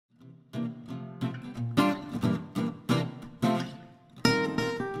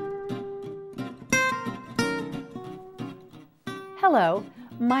Hello,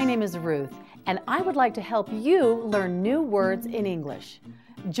 my name is Ruth, and I would like to help you learn new words in English.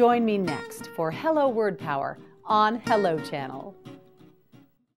 Join me next for Hello Word Power on Hello Channel.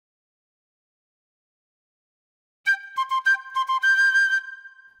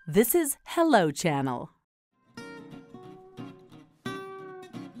 This is Hello Channel.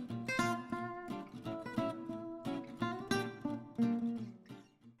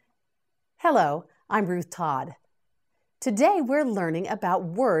 Hello, I'm Ruth Todd. Today we're learning about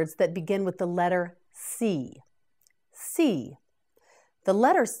words that begin with the letter C. C. The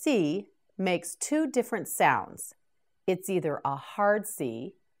letter C makes two different sounds. It's either a hard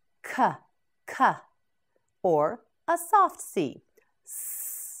C, k, k, or a soft C,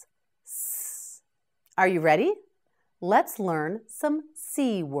 s, s. Are you ready? Let's learn some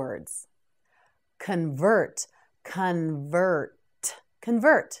C words. Convert, convert,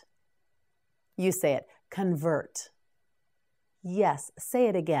 convert. You say it, convert. Yes, say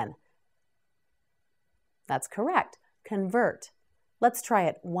it again. That's correct, convert. Let's try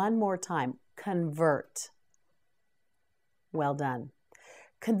it one more time, convert. Well done.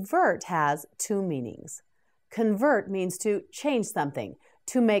 Convert has two meanings. Convert means to change something,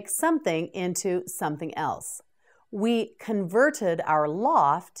 to make something into something else. We converted our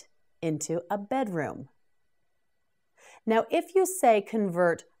loft into a bedroom. Now, if you say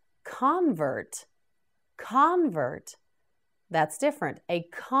convert, convert, convert, that's different. A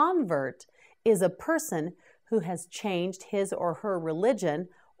convert is a person who has changed his or her religion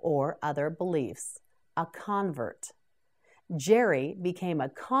or other beliefs. A convert. Jerry became a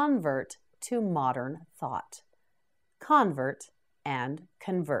convert to modern thought. Convert and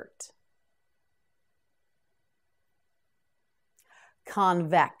convert.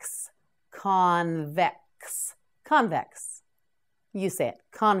 Convex, convex, convex. You say it,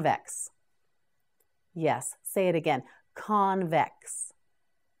 convex. Yes, say it again, convex.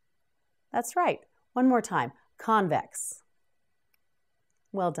 That's right. One more time, convex.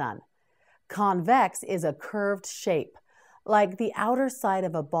 Well done. Convex is a curved shape, like the outer side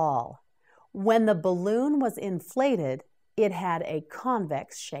of a ball. When the balloon was inflated, it had a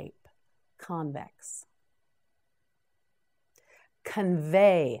convex shape. Convex.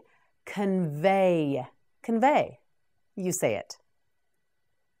 Convey, convey, convey. You say it.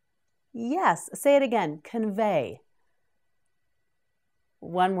 Yes, say it again, convey.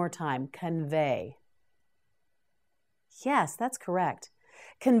 One more time, convey. Yes, that's correct.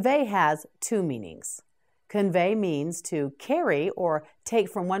 Convey has two meanings. Convey means to carry or take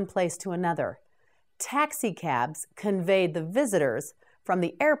from one place to another. Taxi cabs conveyed the visitors from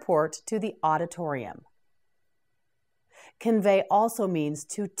the airport to the auditorium. Convey also means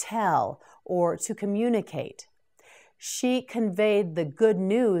to tell or to communicate. She conveyed the good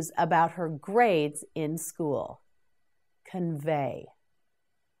news about her grades in school. Convey.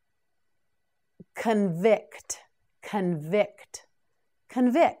 Convict, convict,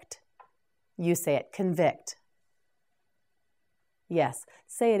 convict. You say it, convict. Yes,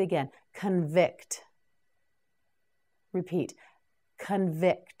 say it again, convict. Repeat,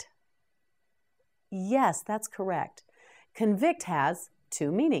 convict. Yes, that's correct. Convict has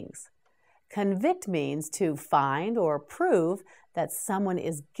two meanings. Convict means to find or prove that someone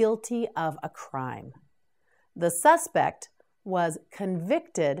is guilty of a crime. The suspect was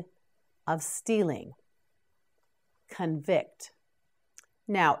convicted of stealing. Convict.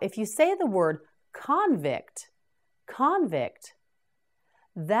 Now, if you say the word convict, convict,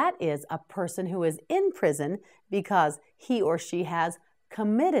 that is a person who is in prison because he or she has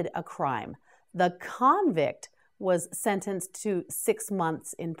committed a crime. The convict was sentenced to 6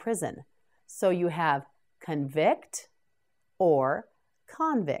 months in prison. So you have convict or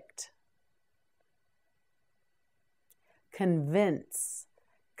convict. Convince,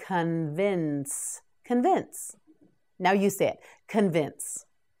 convince, convince. Now you say it, convince.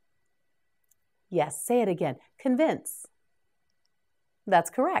 Yes, say it again, convince. That's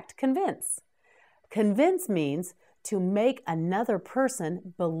correct, convince. Convince means to make another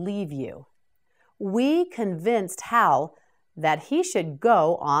person believe you. We convinced Hal that he should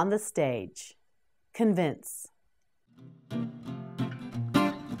go on the stage. Convince.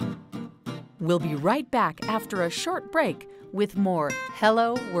 We'll be right back after a short break with more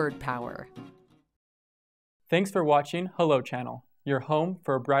Hello Word Power. Thanks for watching Hello Channel, your home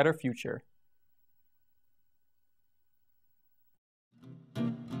for a brighter future.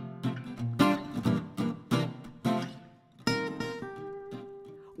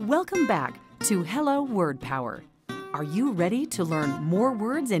 Welcome back to Hello Word Power. Are you ready to learn more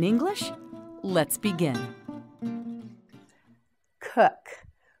words in English? Let's begin. Cook,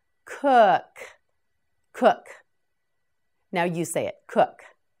 cook, cook. Now you say it. Cook.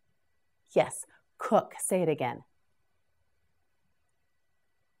 Yes, cook. Say it again.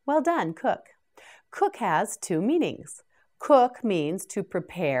 Well done, cook. Cook has two meanings. Cook means to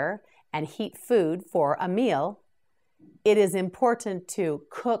prepare and heat food for a meal. It is important to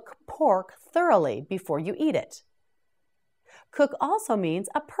cook pork thoroughly before you eat it. Cook also means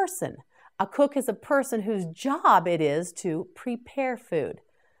a person. A cook is a person whose job it is to prepare food.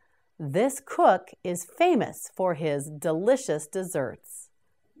 This cook is famous for his delicious desserts.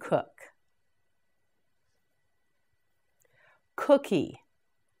 Cook. Cookie.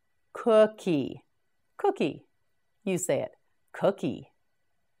 Cookie. Cookie. You say it. Cookie.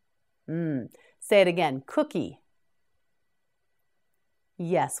 Say it again. Cookie.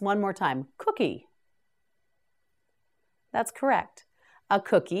 Yes, one more time. Cookie. That's correct. A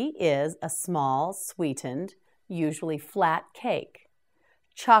cookie is a small, sweetened, usually flat cake.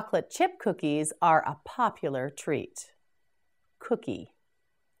 Chocolate chip cookies are a popular treat. Cookie.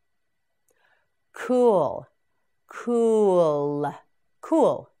 Cool. Cool.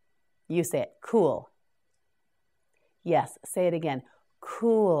 Cool. You say it. Cool. Yes, say it again.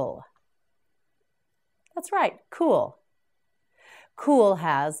 Cool. That's right. Cool. Cool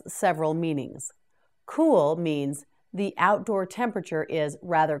has several meanings. Cool means the outdoor temperature is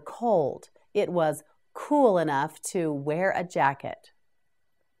rather cold. It was cool enough to wear a jacket.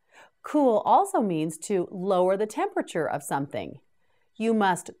 Cool also means to lower the temperature of something. You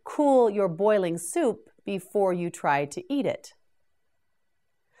must cool your boiling soup before you try to eat it.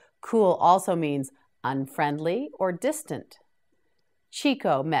 Cool also means unfriendly or distant.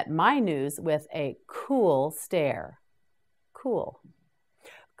 Chico met my news with a cool stare. Cool.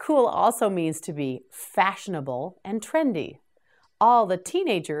 Cool also means to be fashionable and trendy. All the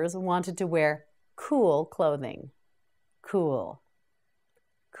teenagers wanted to wear cool clothing. Cool.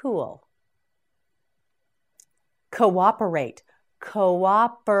 Cool. Cooperate.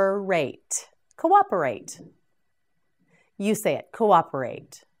 Cooperate. Cooperate. You say it.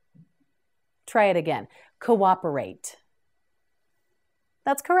 Cooperate. Try it again. Cooperate.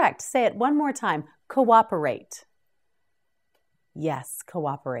 That's correct. Say it one more time. Cooperate. Yes,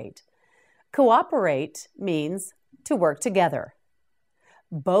 cooperate. Cooperate means to work together.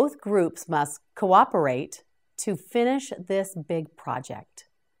 Both groups must cooperate to finish this big project.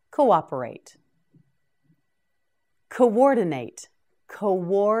 Cooperate. Coordinate.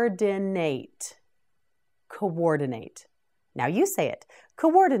 Coordinate. Coordinate. Now you say it.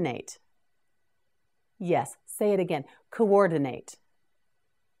 Coordinate. Yes, say it again. Coordinate.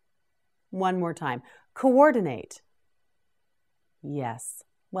 One more time. Coordinate. Yes,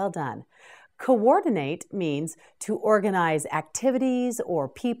 well done. Coordinate means to organize activities or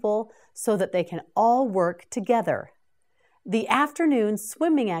people so that they can all work together. The afternoon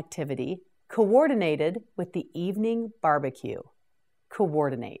swimming activity coordinated with the evening barbecue.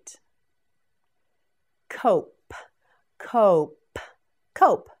 Coordinate. Cope. Cope.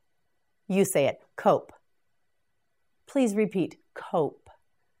 Cope. You say it. Cope. Please repeat. Cope.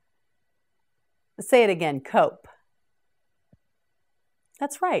 Say it again. Cope.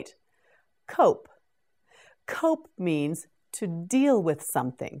 That's right. Cope. Cope means to deal with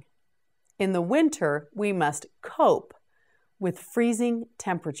something. In the winter, we must cope with freezing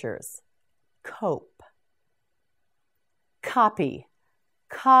temperatures. Cope. Copy.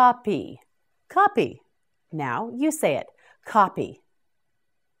 Copy. Copy. Now you say it. Copy.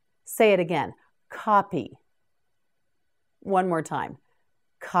 Say it again. Copy. One more time.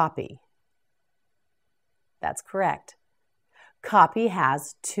 Copy. That's correct. Copy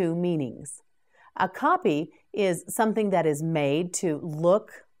has two meanings. A copy is something that is made to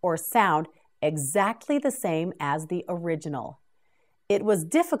look or sound exactly the same as the original. It was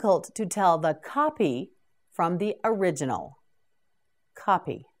difficult to tell the copy from the original.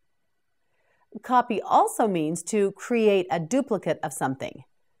 Copy. Copy also means to create a duplicate of something.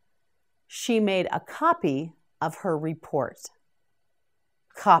 She made a copy of her report.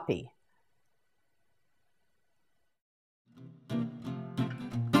 Copy.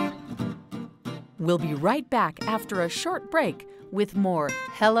 We'll be right back after a short break with more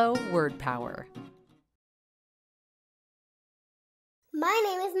Hello Word Power. My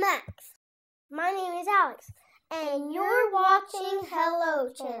name is Max. My name is Alex. And you're watching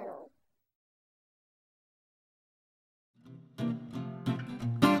Hello Channel.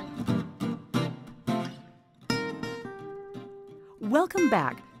 Welcome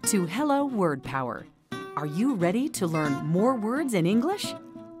back to Hello Word Power. Are you ready to learn more words in English?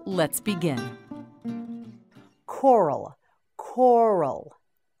 Let's begin. Coral. Coral.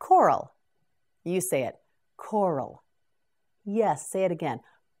 Coral. You say it. Coral. Yes, say it again.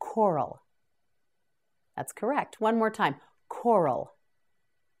 Coral. That's correct. One more time. Coral.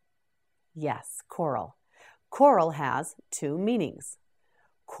 Yes, coral. Coral has two meanings.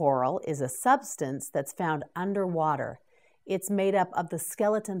 Coral is a substance that's found underwater. It's made up of the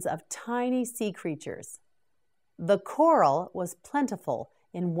skeletons of tiny sea creatures. The coral was plentiful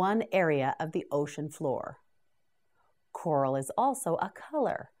in one area of the ocean floor. Coral is also a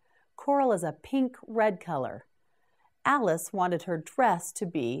color. Coral is a pink-red color. Alice wanted her dress to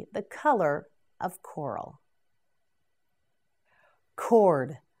be the color of coral.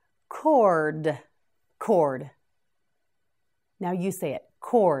 Cord, cord, cord. Now you say it,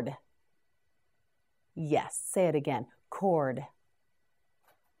 cord. Yes, say it again, cord.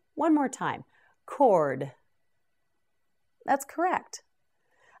 One more time, cord. That's correct.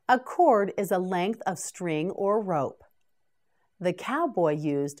 A cord is a length of string or rope. The cowboy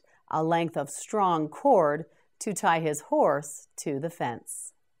used a length of strong cord to tie his horse to the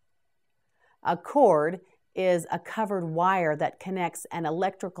fence. A cord is a covered wire that connects an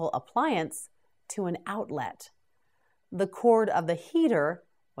electrical appliance to an outlet. The cord of the heater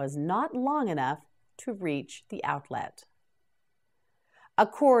was not long enough to reach the outlet. A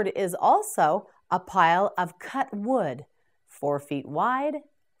cord is also a pile of cut wood, 4 feet wide,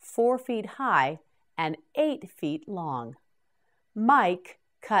 4 feet high, and 8 feet long. Mike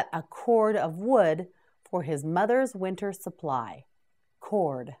cut a cord of wood for his mother's winter supply.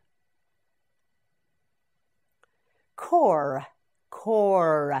 Cord. Core,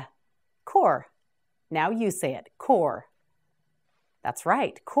 core, core. Now you say it, core. That's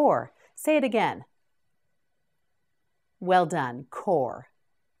right, core. Say it again. Well done, core.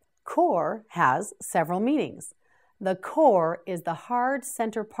 Core has several meanings. The core is the hard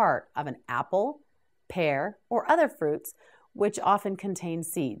center part of an apple, pear, or other fruits, which often contain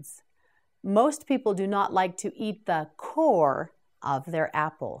seeds. Most people do not like to eat the core of their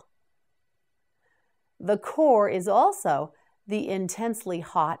apple. The core is also the intensely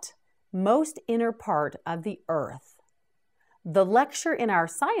hot, most inner part of the earth. The lecture in our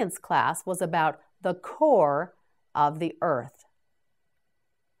science class was about the core of the earth.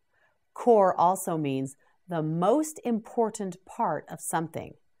 Core also means the most important part of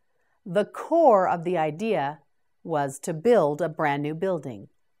something. The core of the idea was to build a brand new building.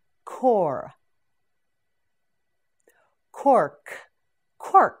 Core. Cork,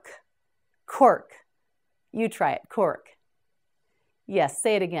 cork, cork. You try it, cork. Yes,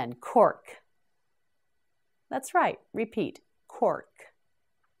 say it again, cork. That's right, repeat, cork.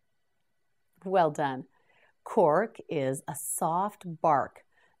 Well done. Cork is a soft bark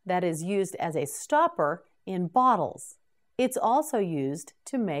that is used as a stopper in bottles. It's also used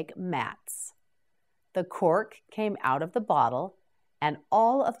to make mats. The cork came out of the bottle and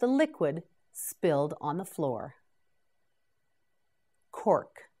all of the liquid spilled on the floor.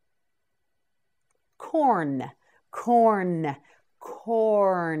 Cork. Corn, corn,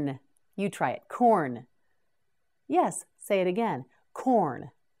 corn. You try it, corn. Yes, say it again, corn.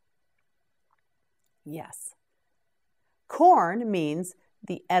 Yes. Corn means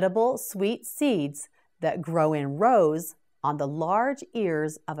the edible sweet seeds that grow in rows on the large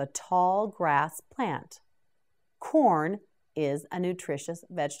ears of a tall grass plant. Corn is a nutritious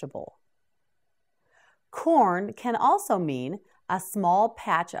vegetable. Corn can also mean a small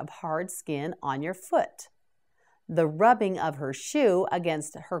patch of hard skin on your foot. The rubbing of her shoe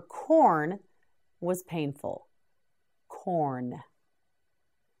against her corn was painful. Corn.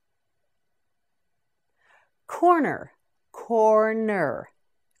 Corner, corner,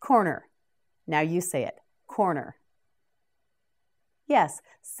 corner. Now you say it, corner. Yes,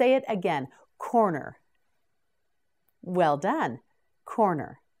 say it again, corner. Well done,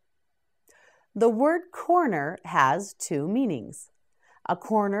 corner. The word corner has two meanings. A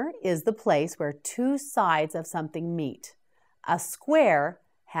corner is the place where two sides of something meet. A square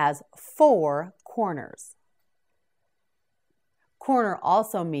has 4 corners. Corner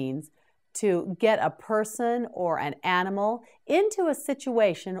also means to get a person or an animal into a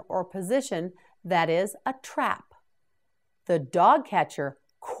situation or position that is a trap. The dog catcher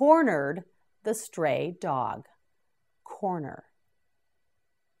cornered the stray dog. Corner.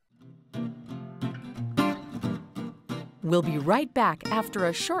 We'll be right back after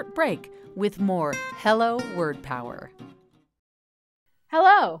a short break with more Hello Word Power.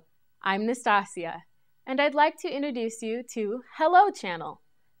 Hello, I'm Nastasia, and I'd like to introduce you to Hello Channel,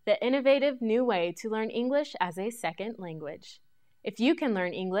 the innovative new way to learn English as a second language. If you can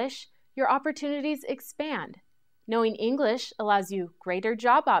learn English, your opportunities expand. Knowing English allows you greater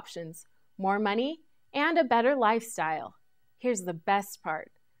job options, more money, and a better lifestyle. Here's the best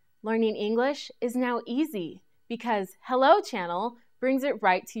part. Learning English is now easy because Hello Channel brings it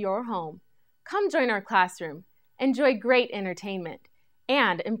right to your home. Come join our classroom enjoy great entertainment,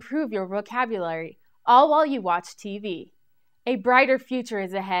 and improve your vocabulary, all while you watch TV. A brighter future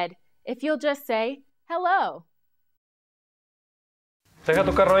is ahead if you'll just say hello. Deja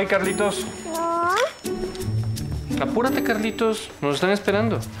tu carro ahí, Carlitos. No. Apúrate, Carlitos. Nos están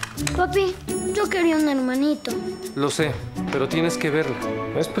esperando. Papi, yo quería un hermanito. Lo sé, pero tienes que verla.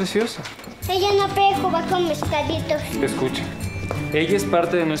 Es preciosa. Ella no puede jugar con mis carritos. Escucha. Ella es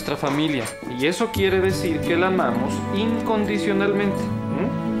parte de nuestra familia y eso quiere decir que la amamos incondicionalmente.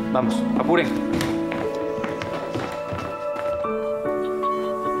 Vamos, apuren.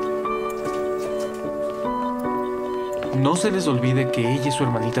 No se les olvide que ella es su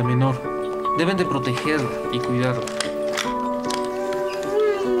hermanita menor. Deben de protegerla y cuidarla.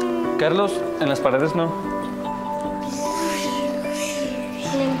 Carlos, en las paredes no.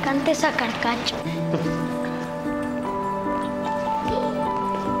 Le encanta sacar cacho.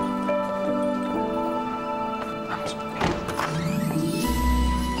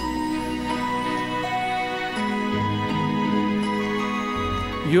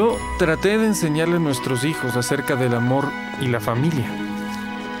 Yo traté de enseñarle a nuestros hijos acerca del amor y la familia.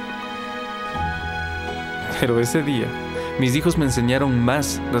 Pero ese día, mis hijos me enseñaron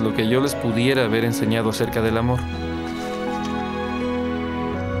más de lo que yo les pudiera haber enseñado acerca del amor.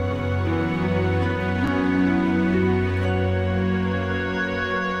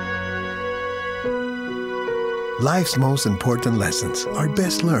 Life's most important lessons are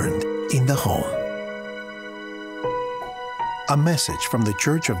best learned in the home. A message from the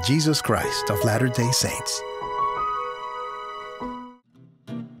Church of Jesus Christ of Latter-day Saints.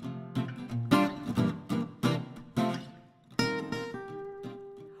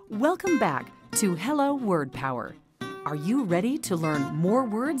 Welcome back to Hello Word Power. Are you ready to learn more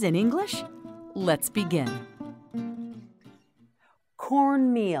words in English? Let's begin.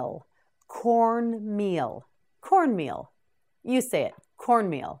 Cornmeal, cornmeal, cornmeal. You say it,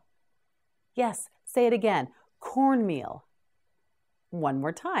 cornmeal. Yes, say it again, cornmeal. One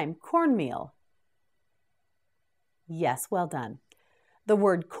more time, cornmeal. Yes, well done. The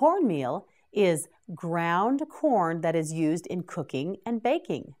word cornmeal is ground corn that is used in cooking and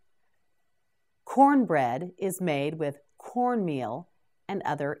baking. Cornbread is made with cornmeal and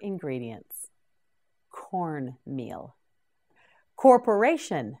other ingredients. Cornmeal.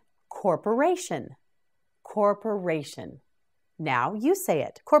 Corporation, corporation, corporation. Now you say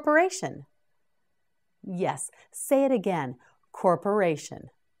it, corporation. Yes, say it again, corporation.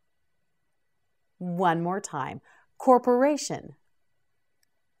 One more time, corporation.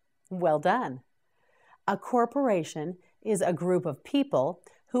 Well done. A corporation is a group of people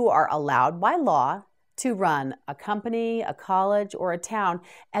who are allowed by law to run a company, a college, or a town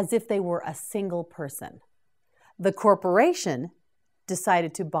as if they were a single person. The corporation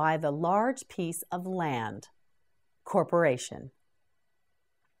decided to buy the large piece of land. Corporation.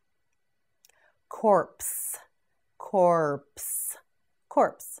 Corpse, corpse,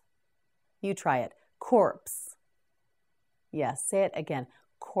 corpse. You try it. Corpse. Yes, say it again.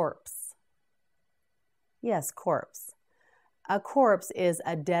 Corpse. Yes, corpse. A corpse is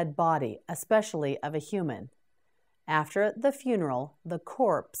a dead body, especially of a human. After the funeral, the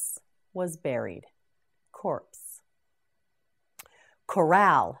corpse was buried. Corpse.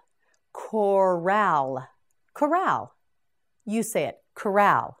 Corral, corral, corral. You say it.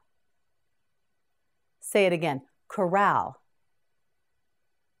 Corral. Say it again. Corral.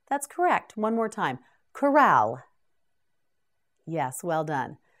 That's correct. One more time. Corral. Yes, well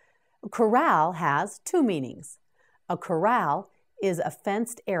done. Corral has two meanings. A corral is a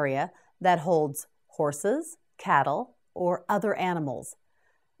fenced area that holds horses, cattle, or other animals.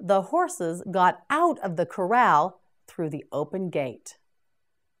 The horses got out of the corral through the open gate.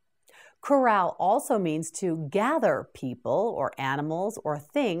 Corral also means to gather people or animals or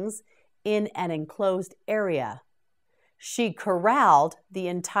things in an enclosed area. She corralled the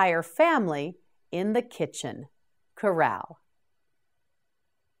entire family in the kitchen. Corral.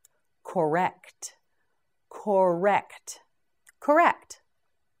 Correct, correct, correct.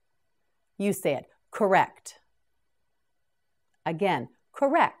 You say it, correct. Again,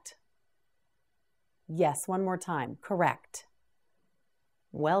 correct. Yes, one more time, correct.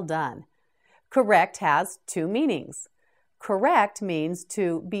 Well done. Correct has two meanings. Correct means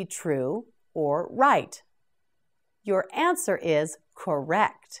to be true or right. Your answer is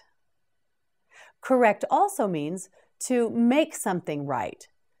correct. Correct also means to make something right.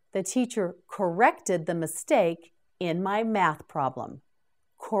 The teacher corrected the mistake in my math problem.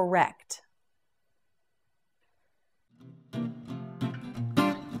 Correct.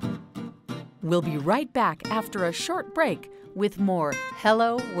 We'll be right back after a short break with more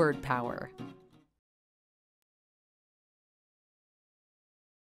Hello Word Power.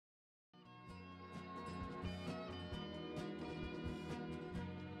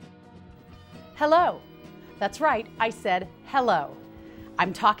 hello. That's right, I said hello.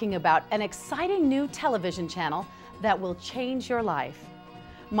 I'm talking about an exciting new television channel that will change your life.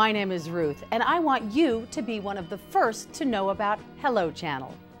 My name is Ruth, and I want you to be one of the first to know about Hello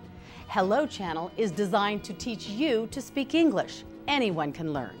Channel. Hello Channel is designed to teach you to speak English. Anyone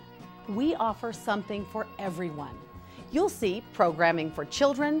can learn. We offer something for everyone. You'll see programming for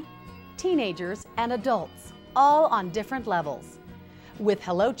children, teenagers, and adults, all on different levels. With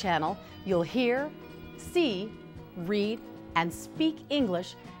Hello Channel, you'll hear, see, read, and speak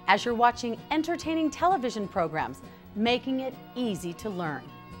English as you're watching entertaining television programs, making it easy to learn.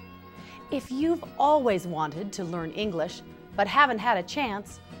 If you've always wanted to learn English but haven't had a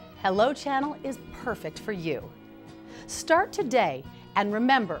chance, Hello Channel is perfect for you. Start today, and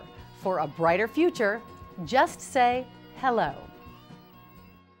remember, for a brighter future, just say hello.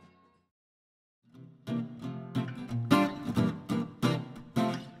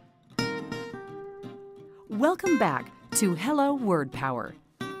 Welcome back to Hello Word Power.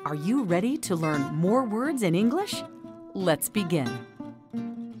 Are you ready to learn more words in English? Let's begin.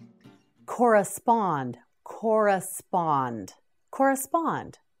 Correspond, correspond,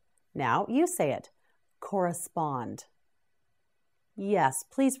 correspond. Now you say it, correspond. Yes,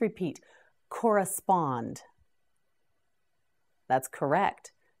 please repeat, correspond. That's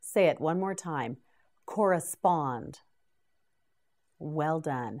correct. Say it one more time, correspond. Well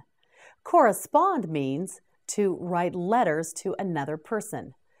done. Correspond means to write letters to another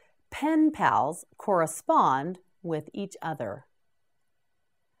person. Pen pals correspond with each other.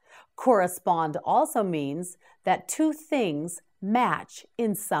 Correspond also means that two things match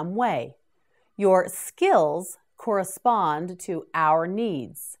in some way. Your skills correspond to our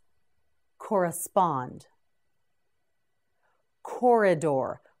needs. Correspond.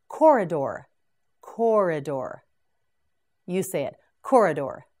 Corridor, corridor, corridor. You say it,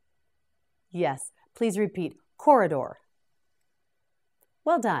 corridor. Yes, please repeat, corridor.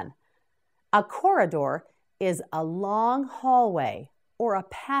 Well done. A corridor is a long hallway or a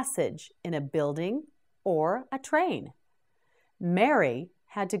passage in a building or a train. Mary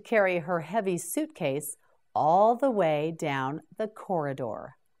had to carry her heavy suitcase all the way down the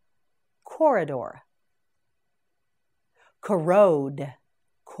corridor. Corridor. Corrode,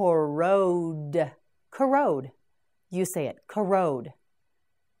 corrode, corrode. You say it, corrode.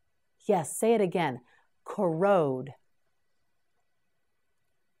 Yes, say it again, corrode.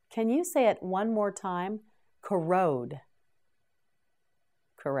 Can you say it one more time? Corrode.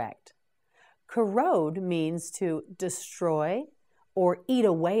 Correct. Corrode means to destroy or eat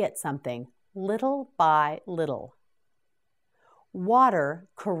away at something, little by little. Water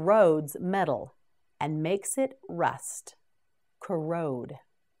corrodes metal and makes it rust. Corrode.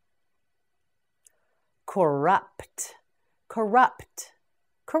 Corrupt, corrupt,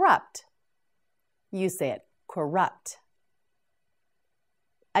 corrupt. You say it, corrupt.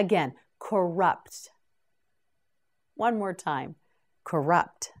 Again, corrupt. One more time,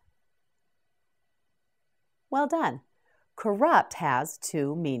 corrupt. Well done. Corrupt has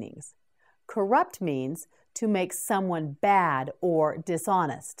two meanings. Corrupt means to make someone bad or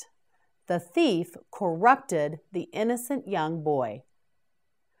dishonest. The thief corrupted the innocent young boy.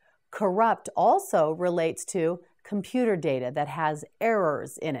 Corrupt also relates to computer data that has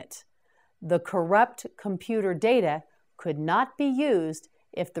errors in it. The corrupt computer data could not be used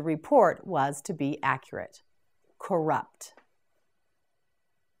if the report was to be accurate. Corrupt.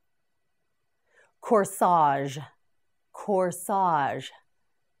 Corsage, corsage,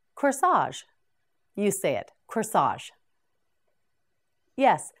 corsage. You say it, corsage.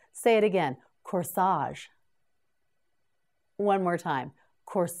 Yes, say it again, corsage. One more time,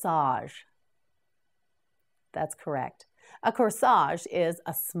 corsage. That's correct. A corsage is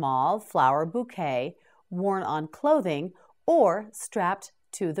a small flower bouquet worn on clothing or strapped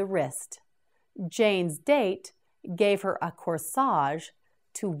to the wrist. Jane's date gave her a corsage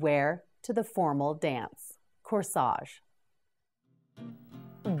to wear to the formal dance. Corsage.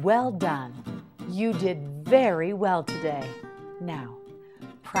 Well done. You did very well today. Now,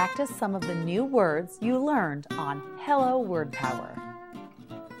 practice some of the new words you learned on Hello Word Power.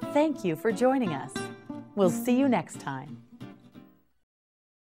 Thank you for joining us. We'll see you next time.